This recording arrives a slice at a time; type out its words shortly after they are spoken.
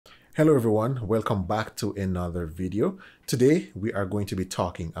Hello everyone, welcome back to another video. Today we are going to be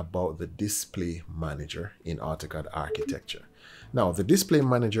talking about the display manager in AutoCAD Architecture. Now the display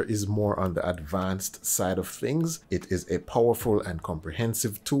manager is more on the advanced side of things. It is a powerful and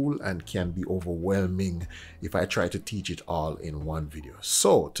comprehensive tool and can be overwhelming if I try to teach it all in one video.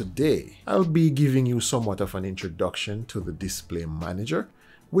 So today I'll be giving you somewhat of an introduction to the display manager,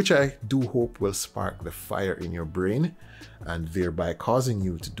 which I do hope will spark the fire in your brain and thereby causing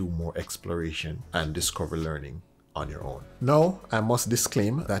you to do more exploration and discover learning on your own. Now, I must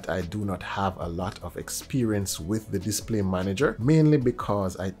disclaim that I do not have a lot of experience with the display manager, mainly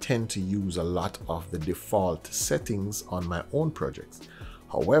because I tend to use a lot of the default settings on my own projects.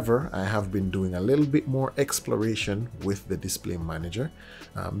 However, I have been doing a little bit more exploration with the display manager.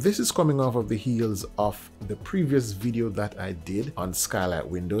 This is coming off of the heels of the previous video that I did on Skylight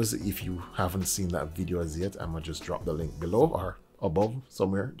Windows. If you haven't seen that video as yet, I'm gonna just drop the link below or above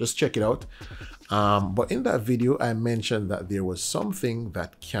somewhere. Just check it out. But in that video, I mentioned that there was something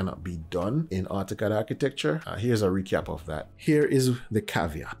that cannot be done in AutoCAD Architecture. Here's a recap of that. Here is the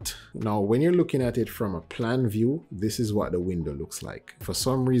caveat. Now, when you're looking at it from a plan view, this is what the window looks like. For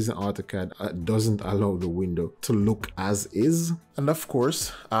some reason, AutoCAD doesn't allow the window to look as is. And of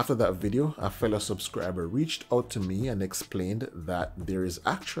course, after that video, a fellow subscriber reached out to me and explained that there is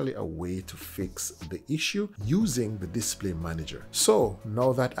actually a way to fix the issue using the display manager. So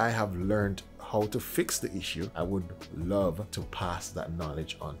now that I have learned how to fix the issue, I would love to pass that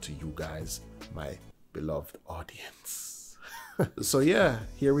knowledge on to you guys, my beloved audience. So yeah,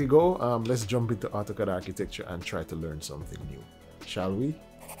 here we go. Let's jump into AutoCAD Architecture and try to learn something new, shall we?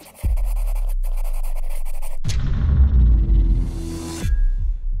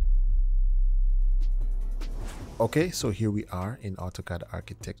 Okay, so here we are in AutoCAD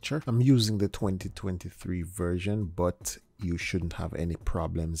Architecture. I'm using the 2023 version, but you shouldn't have any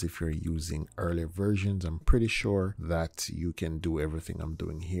problems if you're using earlier versions. I'm pretty sure that you can do everything I'm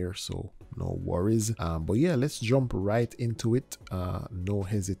doing here, so no worries. But yeah, let's jump right into it. No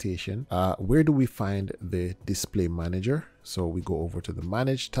hesitation. Where do we find the display manager? So we go over to the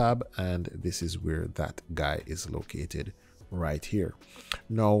Manage tab, and this is where that guy is located. Right here.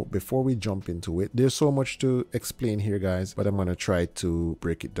 Now, before we jump into it, there's so much to explain here, guys, but I'm going to try to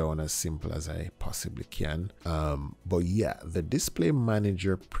break it down as simple as I possibly can. But yeah, the display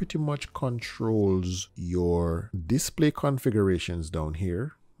manager pretty much controls your display configurations down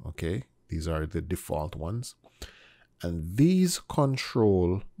here. Okay, these are the default ones, and these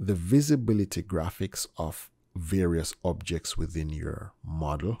control the visibility graphics of various objects within your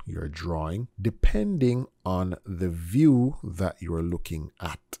model, your drawing, depending on the view that you're looking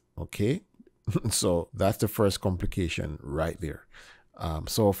at. Okay, so that's the first complication right there.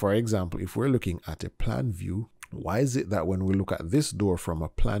 So for example, if we're looking at a plan view, why is it that when we look at this door from a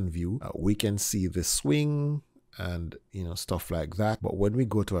plan view, we can see the swing and stuff like that, but when we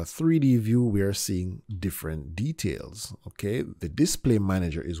go to a 3D view, we are seeing different details? Okay, the display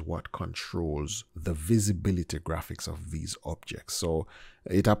manager is what controls the visibility graphics of these objects. So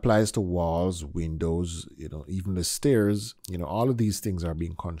it applies to walls, windows, even the stairs. All of these things are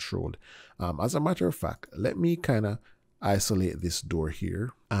being controlled. As a matter of fact, let me kind of isolate this door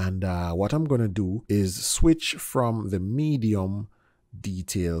here, and what I'm going to do is switch from the medium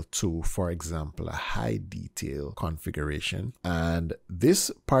detail to, for example, a high detail configuration. And this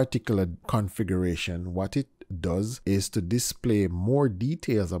particular configuration, what it does is to display more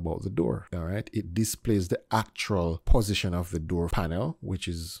details about the door. All right, it displays the actual position of the door panel, which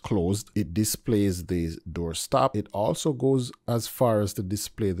is closed. It displays the door stop. It also goes as far as to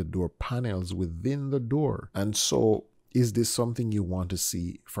display the door panels within the door. And so, is this something you want to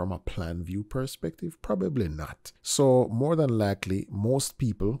see from a plan view perspective? Probably not. So more than likely, most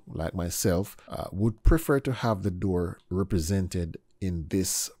people like myself would prefer to have the door represented in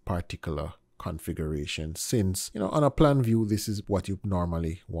this particular configuration, since on a plan view, this is what you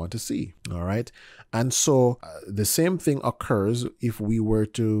normally want to see. All right, and so the same thing occurs if we were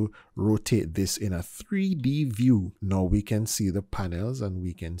to rotate this in a 3D view. Now we can see the panels and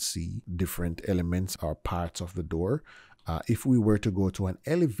we can see different elements or parts of the door. If we were to go to an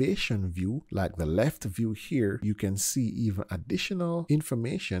elevation view, like the left view here, you can see even additional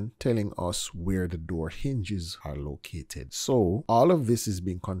information telling us where the door hinges are located. So all of this is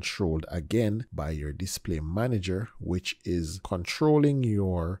being controlled again by your display manager, which is controlling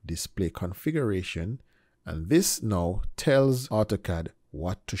your display configuration. And this now tells AutoCAD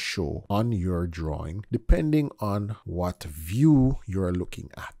what to show on your drawing depending on what view you're looking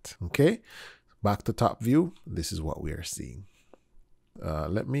at. Okay, back to top view, this is what we are seeing.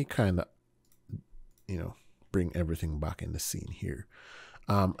 Let me kind of bring everything back in the scene here.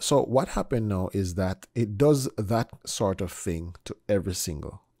 So what happened now is that it does that sort of thing to every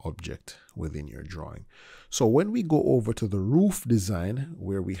single object within your drawing. So when we go over to the roof design,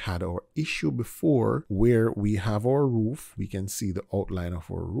 where we had our issue before, where we have our roof, we can see the outline of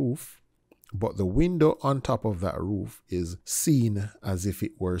our roof, but the window on top of that roof is seen as if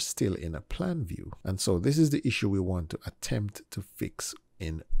it were still in a plan view. And so this is the issue we want to attempt to fix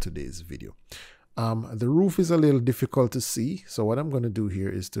in today's video. The roof is a little difficult to see. So what I'm going to do here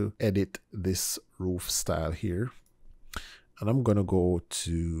is to edit this roof style here. And I'm going to go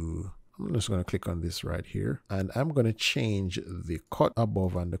to, I'm just going to click on this right here. And I'm going to change the cut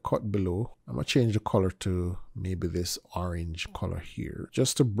above and the cut below. I'm going to change the color to maybe this orange color here,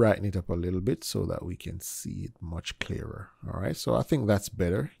 just to brighten it up a little bit so that we can see it much clearer. All right, so I think that's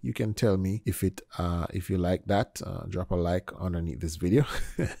better. You can tell me if you like that. Drop a like underneath this video.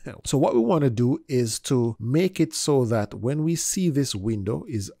 So what we want to do is to make it so that when we see this window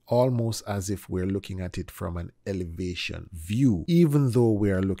is almost as if we're looking at it from an elevation view, even though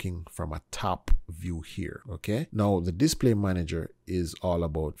we are looking from a top view here. Okay, now the display manager is all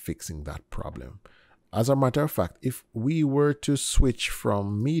about fixing that problem. As a matter of fact, if we were to switch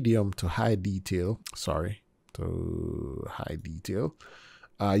from medium to high detail,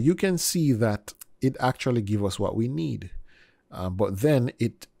 you can see that it actually gives us what we need. But then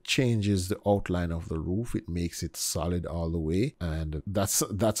it changes the outline of the roof. It makes it solid all the way. And that's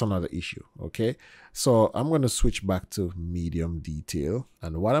another issue. Okay. So I'm going to switch back to medium detail.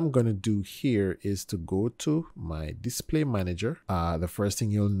 And what I'm going to do here is to go to my display manager. The first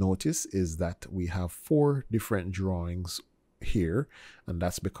thing you'll notice is that we have 4 different drawings here. And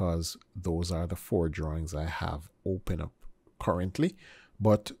that's because those are the 4 drawings I have open up currently.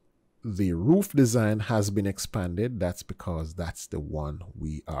 But the roof design has been expanded. That's because that's the one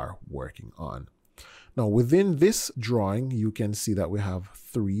we are working on. Now within this drawing, you can see that we have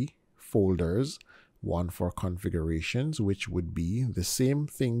 3 folders, one for configurations, which would be the same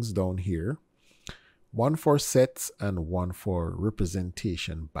things down here, one for sets and one for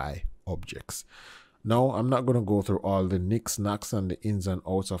representation by objects. Now, I'm not going to go through all the nicks, knacks, and the ins and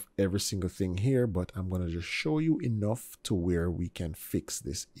outs of every single thing here, but I'm going to just show you enough to where we can fix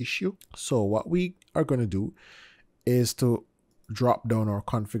this issue. So what we are going to do is to drop down our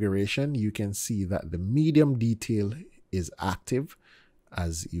configuration. You can see that the medium detail is active,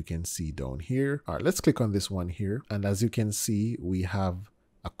 as you can see down here. All right, let's click on this one here. And as you can see, we have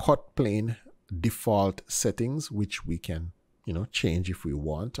a cut plane default settings, which we can change if we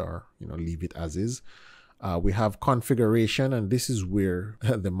want, or leave it as is. We have configuration, and this is where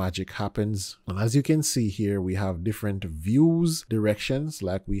the magic happens. And as you can see here, we have different views, directions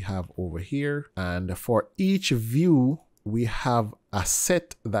like we have over here. And for each view, we have a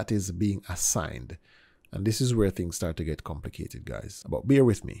set that is being assigned. And this is where things start to get complicated, guys. But bear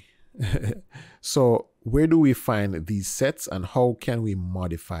with me. So where do we find these sets, and how can we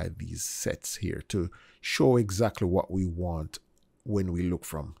modify these sets here to show exactly what we want when we look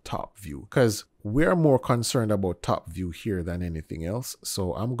from top view? Because we're more concerned about top view here than anything else.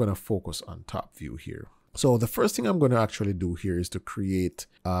 So I'm going to focus on top view here. So the first thing I'm going to actually do here is to create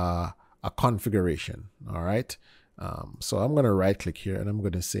a configuration. All right. So I'm going to right click here and I'm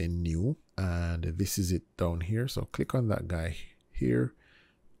going to say new, and this is it down here. So click on that guy here,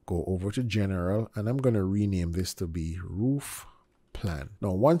 go over to general, and I'm going to rename this to be roof plan.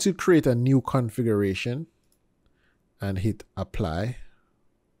 Now, once you create a new configuration and hit apply,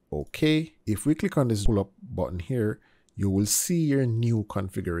 okay, if we click on this pull up button here, you will see your new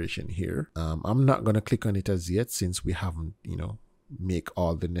configuration here. I'm not going to click on it as yet since we haven't, make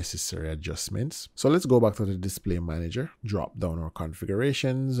all the necessary adjustments. So let's go back to the display manager, drop down our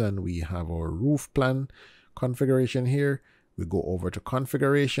configurations, and we have our roof plan configuration here. We go over to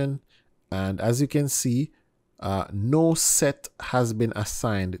configuration, and as you can see, no set has been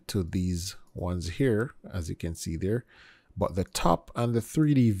assigned to these ones here, as you can see there, but the top and the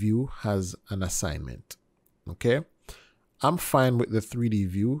 3D view has an assignment. Okay, I'm fine with the 3D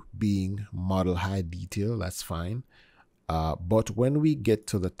view being model high detail, that's fine. But when we get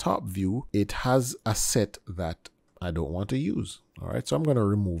to the top view, it has a set that I don't want to use. All right, so I'm going to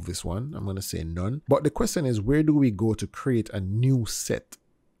remove this one. I'm going to say none. But the question is, where do we go to create a new set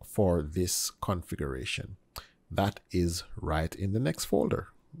for this configuration? That is right in the next folder.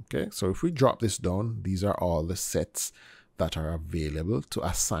 Okay, so if we drop this down, these are all the sets that are available to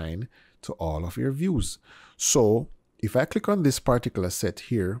assign to all of your views. So if I click on this particular set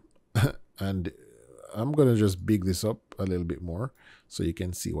here, and I'm going to just big this up a little bit more so you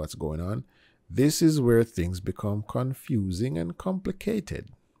can see what's going on. This is where things become confusing and complicated.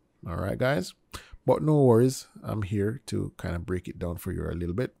 All right, guys. but no worries. I'm here to kind of break it down for you a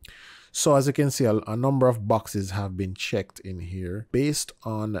little bit. So as you can see, a number of boxes have been checked in here based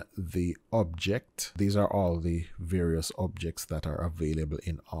on the object. These are all the various objects that are available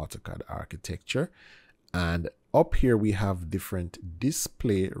in AutoCAD Architecture. And up here we have different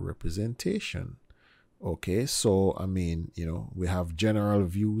display representation. Okay, so I mean, you know, we have general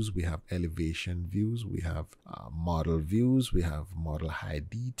views, we have elevation views, we have model views, we have model high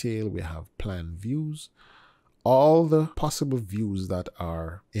detail, we have plan views. All the possible views that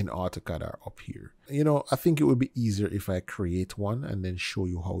are in AutoCAD are up here. You know, I think it would be easier if I create one and then show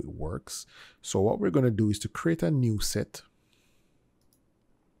you how it works. So what we're going to do is to create a new set.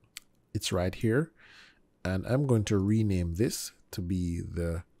 It's right here. And I'm going to rename this to be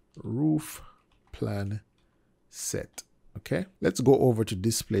the roof plan set. Okay, let's go over to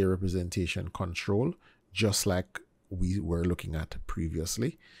display representation control, just like we were looking at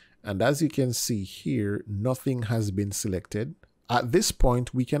previously. And as you can see here, nothing has been selected. At this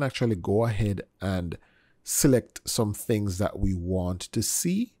point, we can actually go ahead and select some things that we want to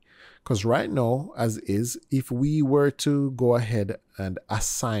see. Because right now, as is, if we were to go ahead and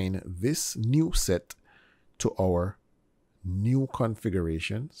assign this new set to our new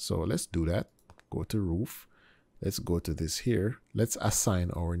configuration. So let's do that. Go to roof. Let's go to this here. Let's assign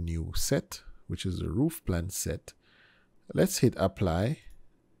our new set, which is the roof plan set. Let's hit apply.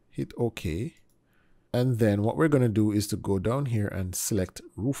 Hit OK. And then what we're going to do is to go down here and select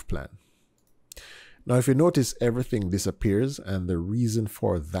roof plan. Now, if you notice, everything disappears, and the reason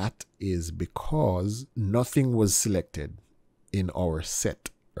for that is because nothing was selected in our set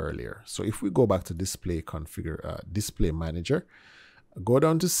earlier. So if we go back to display manager, go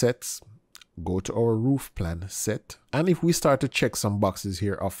down to sets, go to our roof plan set. And if we start to check some boxes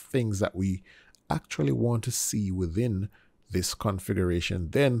here of things that we actually want to see within this configuration,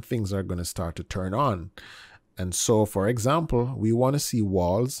 then things are going to start to turn on. And so, for example, we want to see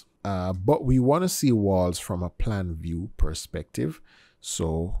walls, but we want to see walls from a plan view perspective.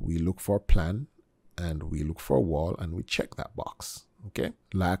 So we look for plan and we look for wall and we check that box. Okay.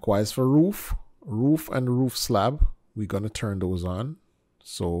 Likewise for roof and roof slab, we're going to turn those on.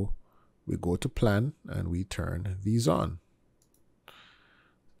 So we go to plan and we turn these on.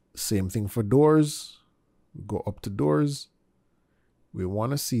 Same thing for doors. We go up to doors. We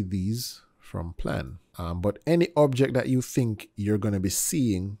want to see these from plan. But any object that you think you're going to be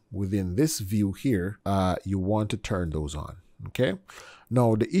seeing within this view here, you want to turn those on. Okay.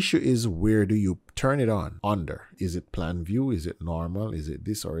 Now the issue is, where do you turn it on? Under. Is it plan view? Is it normal? Is it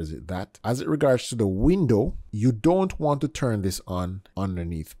this or is it that? As it regards to the window, you don't want to turn this on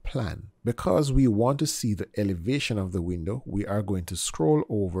underneath plan. Because we want to see the elevation of the window, we are going to scroll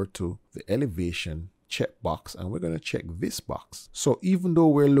over to the elevation checkbox and we're going to check this box. So even though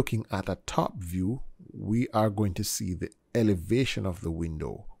we're looking at a top view, we are going to see the elevation of the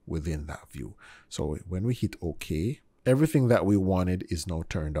window within that view. So when we hit OK, everything that we wanted is now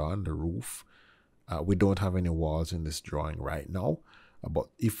turned on. The roof, we don't have any walls in this drawing right now, but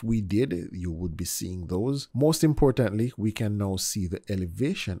if we did, you would be seeing those. Most importantly, we can now see the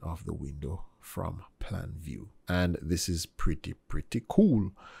elevation of the window from plan view, and this is pretty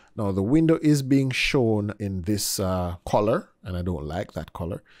cool. Now the window is being shown in this color, and I don't like that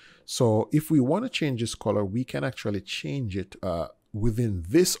color. So if we want to change this color, we can actually change it within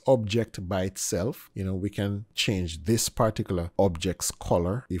this object by itself. You know, we can change this particular object's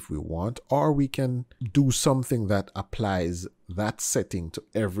color if we want, or we can do something that applies that setting to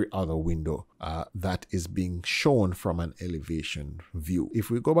every other window that is being shown from an elevation view. If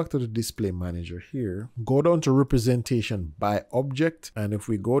we go back to the display manager here, go down to representation by object, and if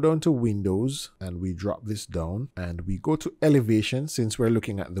we go down to windows and we drop this down and we go to elevation, since we're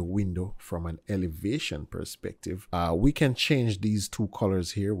looking at the window from an elevation perspective, we can change these two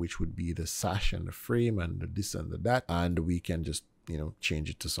colors here, which would be the sash and the frame and the this and the that, and we can just, you know, change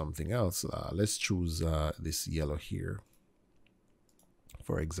it to something else. Let's choose this yellow here,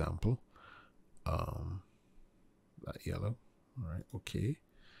 for example. That yellow. All right, okay,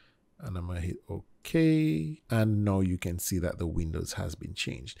 and I'm gonna hit OK, and now you can see that the windows has been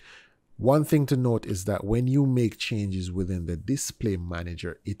changed. One thing to note is that when you make changes within the display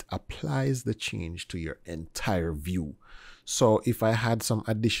manager, it applies the change to your entire view. So if I had some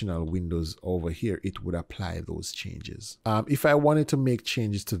additional windows over here, it would apply those changes. If I wanted to make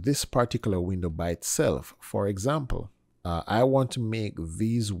changes to this particular window by itself, for example, I want to make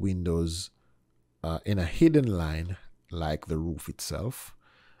these windows in a hidden line like the roof itself.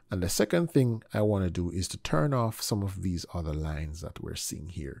 And the second thing I want to do is to turn off some of these other lines that we're seeing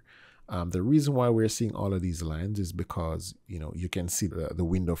here. The reason why we're seeing all of these lines is because, you know, you can see the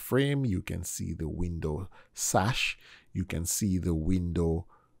window frame, you can see the window sash, you can see the window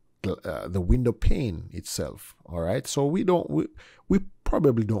pane itself. All right, so we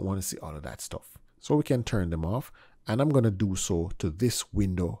probably don't want to see all of that stuff, so we can turn them off, and I'm going to do so to this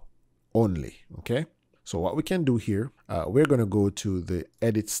window only. Okay, so what we can do here, we're going to go to the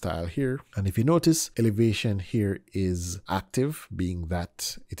edit style here, and if you notice, elevation here is active, being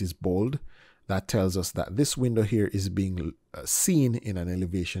that it is bold. That tells us that this window here is being seen in an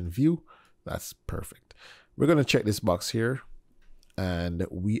elevation view. That's perfect. We're going to check this box here, and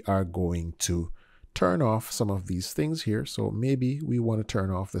we are going to turn off some of these things here. So maybe we want to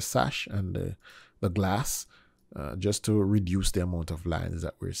turn off the sash and the glass, just to reduce the amount of lines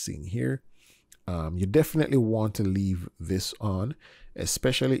that we're seeing here. You definitely want to leave this on,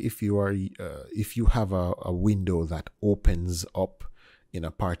 especially if you have a window that opens up in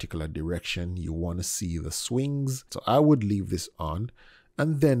a particular direction. You want to see the swings, so I would leave this on.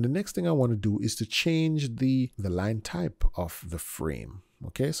 And then the next thing I want to do is to change the line type of the frame.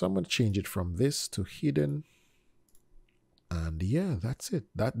 Okay, so I'm going to change it from this to hidden. And yeah, that's it.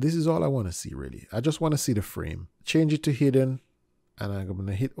 This is all I want to see, really. I just want to see the frame. Change it to hidden, and I'm going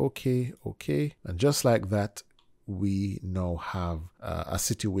to hit OK, OK. And just like that, we now have a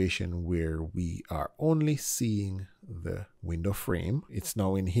situation where we are only seeing the window frame. It's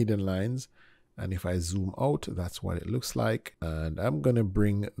now in hidden lines. And if I zoom out, that's what it looks like. And I'm going to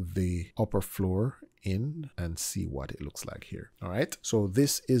bring the upper floor in and see what it looks like here. All right. So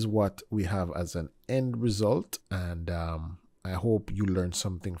this is what we have as an end result. And I hope you learned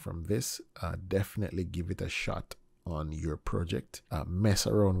something from this. Definitely give it a shot on your project. Mess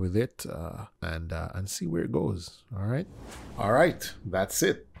around with it and see where it goes. All right. All right. That's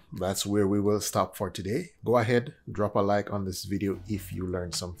it. That's where we will stop for today. Go ahead, drop a like on this video if you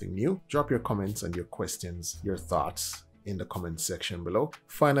learned something new. Drop your comments and your questions, your thoughts in the comment section below.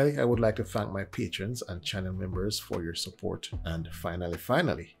 Finally, I would like to thank my patrons and channel members for your support. And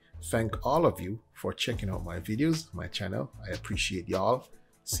finally, thank all of you for checking out my videos, my channel. I appreciate y'all.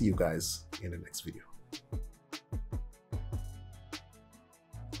 See you guys in the next video.